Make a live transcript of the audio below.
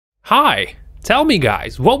Hi! Tell me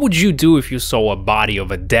guys, what would you do if you saw a body of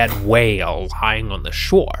a dead whale lying on the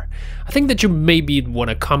shore? I think that you maybe want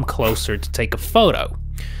to come closer to take a photo.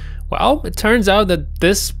 Well, it turns out that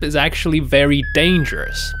this is actually very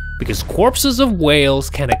dangerous, because corpses of whales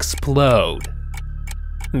can explode.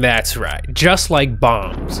 That's right, just like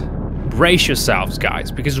bombs. Brace yourselves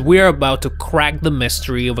guys, because we're about to crack the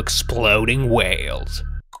mystery of exploding whales.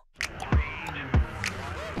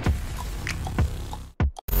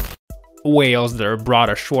 Whales that are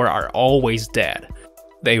brought ashore are always dead.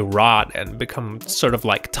 They rot and become sort of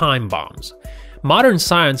like time bombs. Modern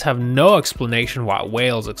science have no explanation why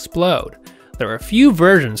whales explode. There are a few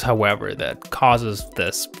versions, however, that causes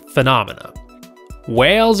this phenomena.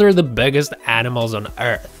 Whales are the biggest animals on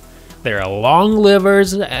Earth. They're long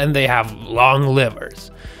livers and they have long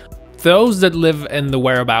livers. Those that live in the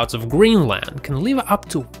whereabouts of Greenland can live up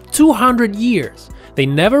to 200 years. They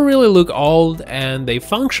never really look old and they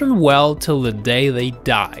function well till the day they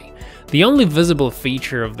die. The only visible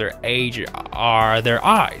feature of their age are their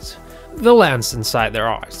eyes. The lens inside their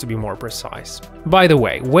eyes, to be more precise. By the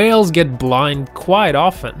way, whales get blind quite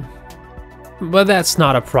often. But that's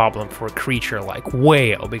not a problem for a creature like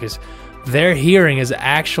whale, because their hearing is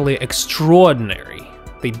actually extraordinary.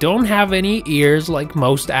 They don't have any ears like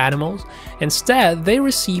most animals. Instead, they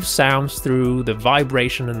receive sounds through the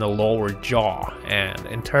vibration in the lower jaw and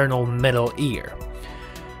internal middle ear.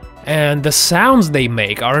 And the sounds they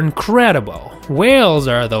make are incredible. Whales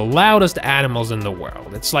are the loudest animals in the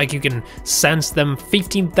world. It's like you can sense them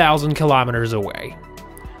 15,000 kilometers away.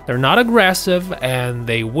 They're not aggressive and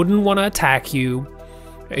they wouldn't want to attack you.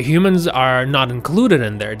 Humans are not included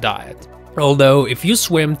in their diet. Although, if you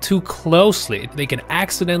swim too closely, they can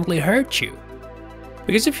accidentally hurt you.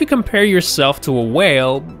 Because if you compare yourself to a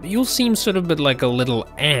whale, you'll seem sort of a bit like a little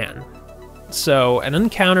ant. So, an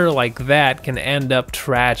encounter like that can end up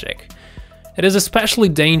tragic. It is especially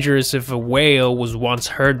dangerous if a whale was once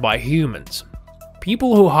hurt by humans.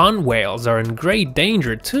 People who hunt whales are in great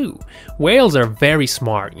danger too. Whales are very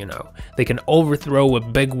smart, you know. They can overthrow a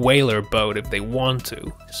big whaler boat if they want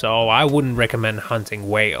to, so I wouldn't recommend hunting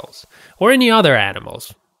whales. Or any other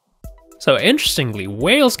animals. So interestingly,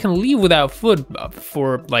 whales can live without food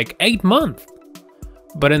for like 8 months.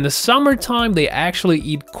 But in the summertime, they actually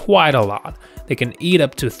eat quite a lot. They can eat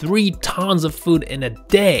up to 3 tons of food in a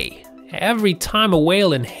day. Every time a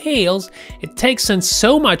whale inhales, it takes in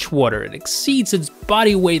so much water it exceeds its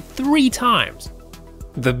body weight 3 times.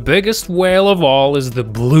 The biggest whale of all is the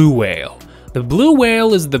blue whale. The blue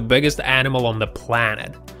whale is the biggest animal on the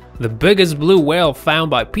planet. The biggest blue whale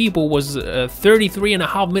found by people was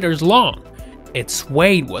 33.5 meters long. Its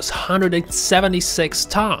weight was 176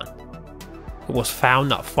 tons. It was found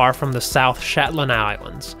not far from the South Shetland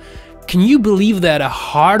Islands. Can you believe that a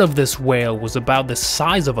heart of this whale was about the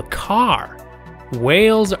size of a car?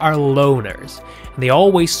 Whales are loners, and they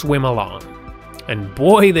always swim alone. And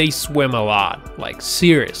boy, they swim a lot, like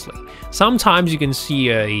seriously. Sometimes you can see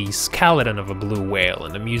a skeleton of a blue whale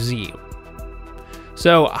in a museum.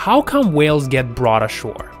 So how come whales get brought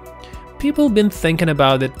ashore? People have been thinking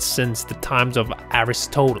about it since the times of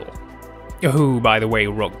Aristotle, who, by the way,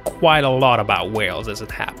 wrote quite a lot about whales as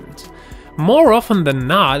it happens. More often than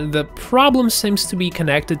not, the problem seems to be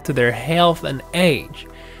connected to their health and age.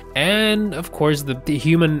 And, of course, the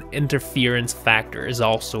human interference factor is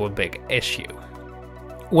also a big issue.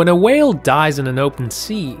 When a whale dies in an open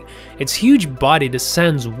sea, its huge body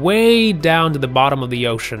descends way down to the bottom of the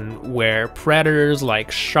ocean, where predators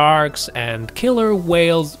like sharks and killer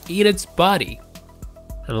whales eat its body.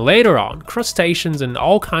 And later on, crustaceans and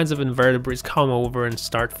all kinds of invertebrates come over and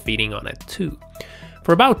start feeding on it too.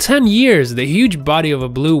 For about 10 years, the huge body of a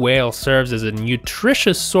blue whale serves as a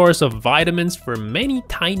nutritious source of vitamins for many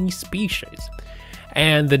tiny species.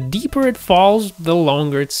 And the deeper it falls, the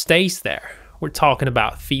longer it stays there. We're talking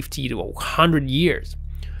about 50 to 100 years.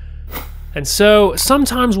 And so,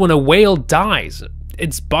 sometimes when a whale dies,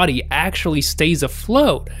 its body actually stays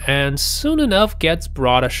afloat and soon enough gets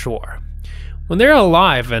brought ashore. When they're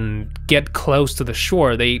alive and get close to the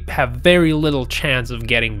shore, they have very little chance of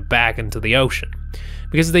getting back into the ocean,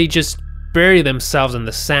 because they just bury themselves in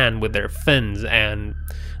the sand with their fins, and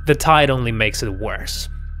the tide only makes it worse.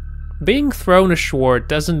 Being thrown ashore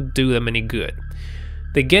doesn't do them any good.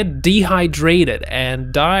 They get dehydrated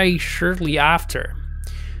and die shortly after.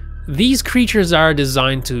 These creatures are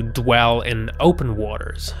designed to dwell in open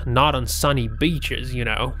waters, not on sunny beaches, you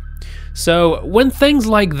know. So when things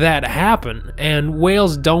like that happen and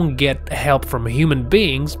whales don't get help from human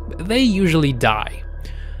beings, they usually die.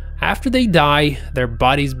 After they die, their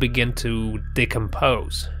bodies begin to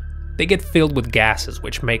decompose. they get filled with gases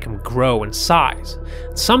which make them grow in size.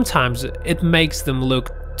 Sometimes it makes them look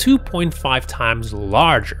 2.5 times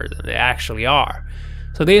larger than they actually are.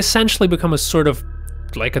 So they essentially become a sort of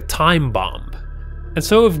like a time bomb. And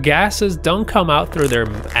so if gases don't come out through their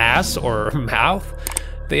ass or mouth,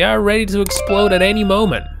 they are ready to explode at any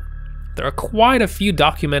moment. There are quite a few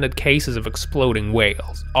documented cases of exploding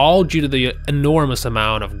whales, all due to the enormous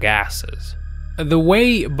amount of gases. The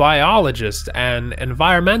way biologists and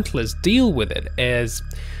environmentalists deal with it is,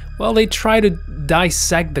 well, they try to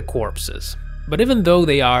dissect the corpses. But even though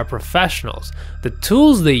they are professionals, the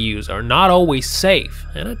tools they use are not always safe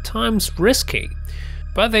and at times risky.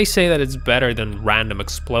 But they say that it's better than random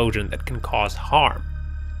explosion that can cause harm.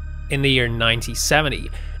 In the year 1970,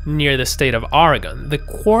 near the state of Oregon, the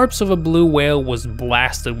corpse of a blue whale was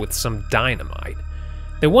blasted with some dynamite.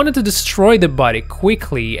 They wanted to destroy the body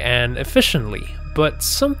quickly and efficiently, but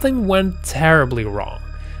something went terribly wrong.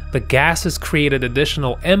 The gases created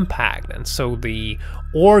additional impact, and so the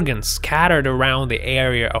organs scattered around the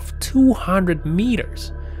area of 200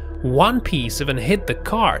 meters. One piece even hit the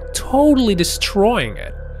car, totally destroying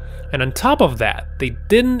it. And on top of that, they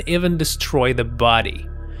didn't even destroy the body.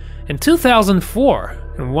 In 2004,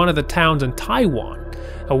 in one of the towns in Taiwan,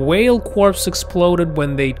 a whale corpse exploded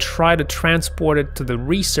when they tried to transport it to the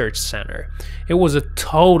research center. It was a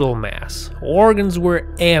total mess. Organs were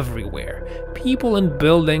everywhere. People in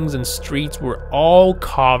buildings and streets were all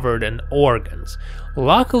covered in organs.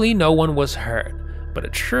 Luckily, no one was hurt, but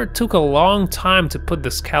it sure took a long time to put the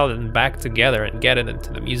skeleton back together and get it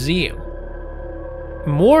into the museum.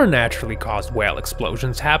 More naturally caused whale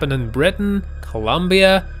explosions happened in Britain,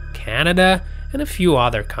 Colombia, Canada, and a few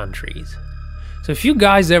other countries. So if you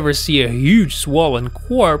guys ever see a huge swollen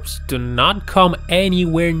corpse, do not come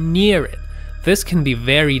anywhere near it. This can be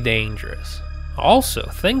very dangerous. Also,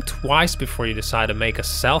 think twice before you decide to make a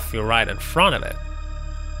selfie right in front of it.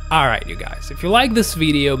 Alright you guys, if you like this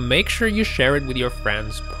video, make sure you share it with your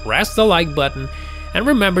friends, press the like button, and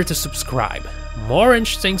remember to subscribe. More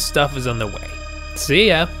interesting stuff is on the way. See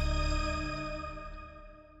ya!